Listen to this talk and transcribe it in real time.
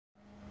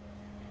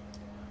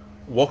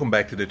Welcome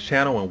back to the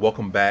channel and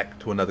welcome back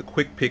to another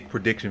quick pick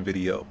prediction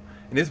video.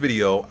 In this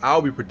video,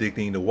 I'll be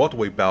predicting the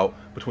welterweight bout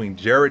between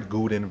Jared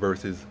Gooden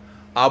versus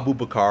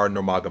Abubakar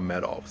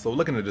Nurmagomedov. So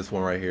looking at this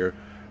one right here,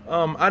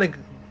 I think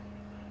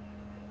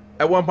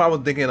at one point I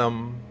was thinking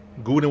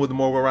Gooden was the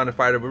more well-rounded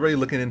fighter, but really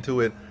looking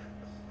into it,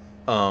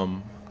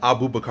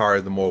 Abubakar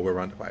is the more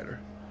well-rounded fighter.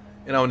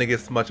 And I don't think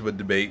it's much of a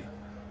debate.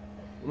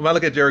 When I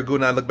look at Jared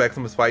Gooden, I look back at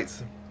some of his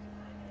fights,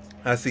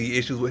 I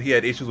see he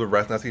had issues with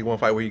wrestling. I see one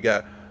fight where he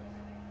got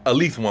at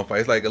least one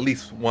fight. It's like at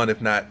least one, if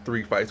not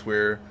three fights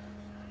where,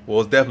 well,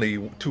 it's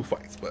definitely two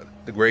fights, but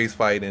the Graves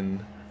fight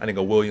and I think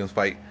a Williams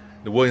fight.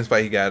 The Williams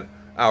fight, he got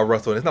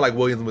out-wrestled. It's not like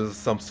Williams was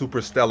some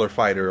super stellar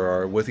fighter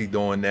or what's he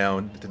doing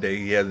now today.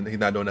 He's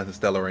not doing nothing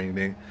stellar or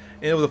anything.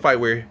 And it was a fight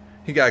where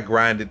he got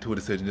grinded to a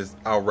decision, just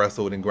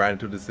out-wrestled and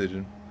grinded to a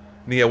decision.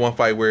 And he had one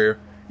fight where,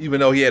 even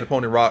though he had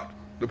opponent rocked,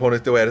 the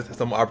opponent still had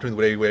some opportunities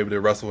where they were able to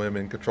wrestle him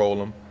and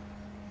control him.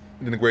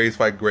 And in the Graves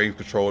fight, Graves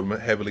controlled him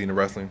heavily in the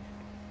wrestling.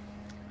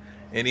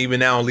 And even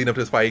now, leading up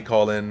to this fight, he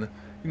calling,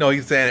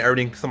 he's saying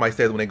everything somebody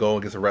says when they go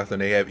against a wrestler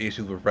and they have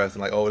issues with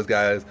wrestling. Like, oh, this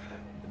guy's,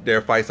 their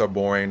fights are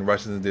boring,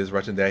 Russians this,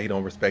 Russians that. He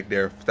don't respect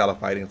their style of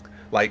fighting,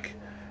 like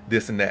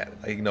this and that.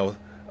 Like,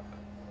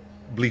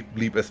 bleep,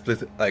 bleep,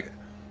 explicit, like,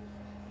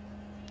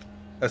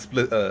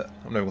 explicit,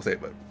 I'm not gonna say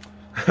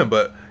it,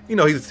 but,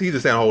 he's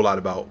just saying a whole lot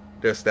about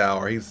their style,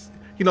 or he's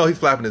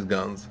flapping his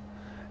guns.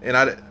 And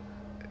I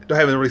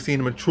haven't really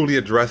seen him truly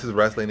address his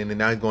wrestling, and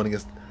now he's going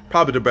against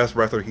probably the best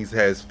wrestler he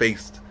has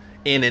faced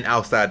in and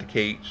outside the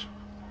cage.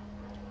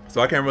 So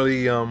I can't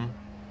really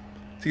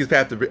see his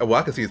path to, well,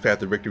 I can see his path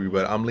to victory,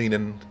 but I'm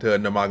leaning to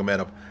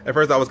Nurmagomedov. At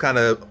first I was kind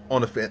of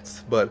on the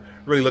fence, but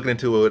really looking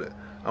into it,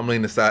 I'm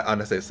leaning on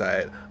the safe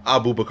side.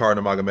 Abubakar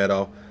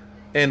Nurmagomedov.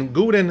 And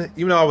Gooden,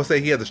 even though I would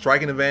say he has a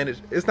striking advantage,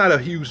 it's not a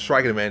huge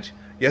striking advantage.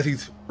 Yes,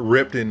 he's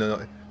ripped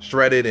and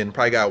shredded and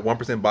probably got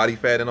 1% body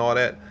fat and all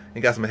that,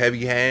 and got some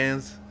heavy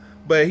hands,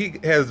 but he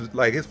has,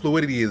 like, his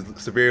fluidity is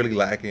severely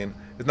lacking.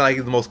 It's not like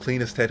he's the most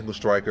cleanest technical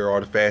striker or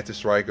the fastest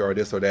striker or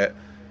this or that.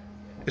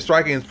 His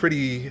striking is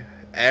pretty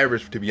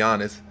average, to be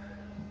honest.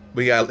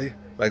 But yeah, like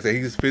I said,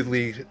 he's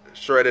physically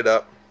shredded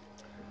up.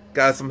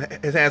 Got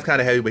his hands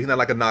kind of heavy, but he's not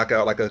like a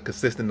knockout, like a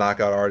consistent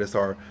knockout artist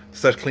or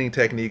such clean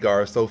technique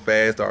or so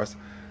fast or,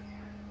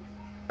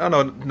 I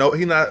don't know. No,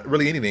 he's not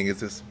really anything.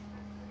 It's just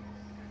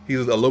he's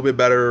a little bit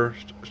better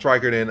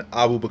striker than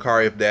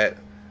Abubakar, if that.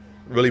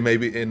 Really,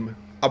 maybe. And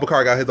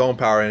Abubakar got his own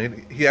power,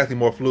 and he's actually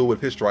more fluid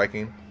with his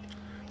striking.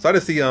 So I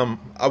just see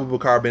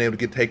Abubakar being able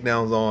to get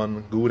takedowns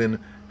on Gooden,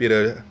 be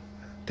able to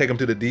take him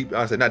to the deep.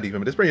 I said not deep,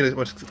 but just pretty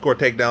much score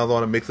takedowns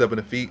on him, mix up in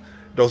the feet,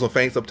 throw some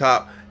feints up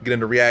top, get him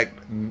to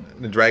react,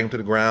 and drag him to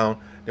the ground.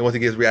 Then once he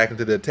gets reacting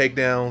to the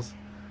takedowns,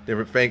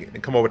 then feint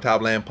and come over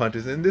top, land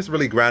punches, and just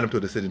really grind him to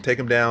a decision. Take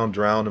him down,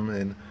 drown him,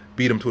 and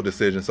beat him to a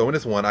decision. So in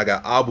this one, I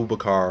got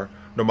Abubakar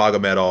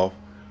Nurmagomedov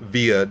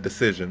via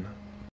decision.